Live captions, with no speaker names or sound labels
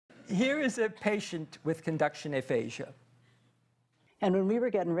Here is a patient with conduction aphasia. And when we were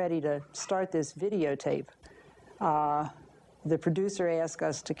getting ready to start this videotape, the producer asked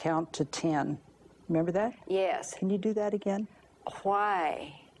us to count to 10. Remember that? Yes. Can you do that again?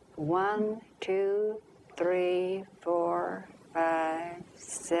 Why? 1, 2, 3, 4, 5,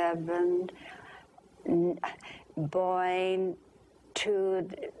 7. Boing to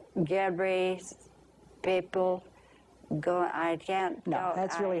Gabriel's people. Go. I can't. No,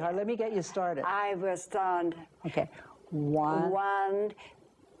 that's really hard. Let me get you started. I was stunned. Okay. 1,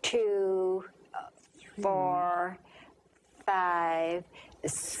 2, 4, 5,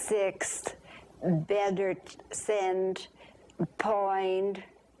 6. Better send. Point.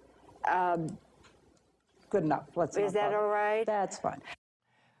 Good enough. Let's. Is that all right? That's fine.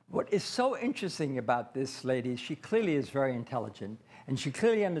 What is so interesting about this lady, she clearly is very intelligent, and she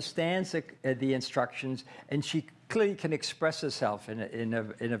clearly understands the instructions, and she clearly can express herself in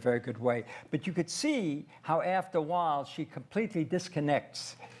a very good way. But you could see how after a while she completely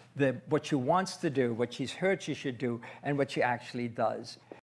disconnects what she wants to do, what she's heard she should do, and what she actually does.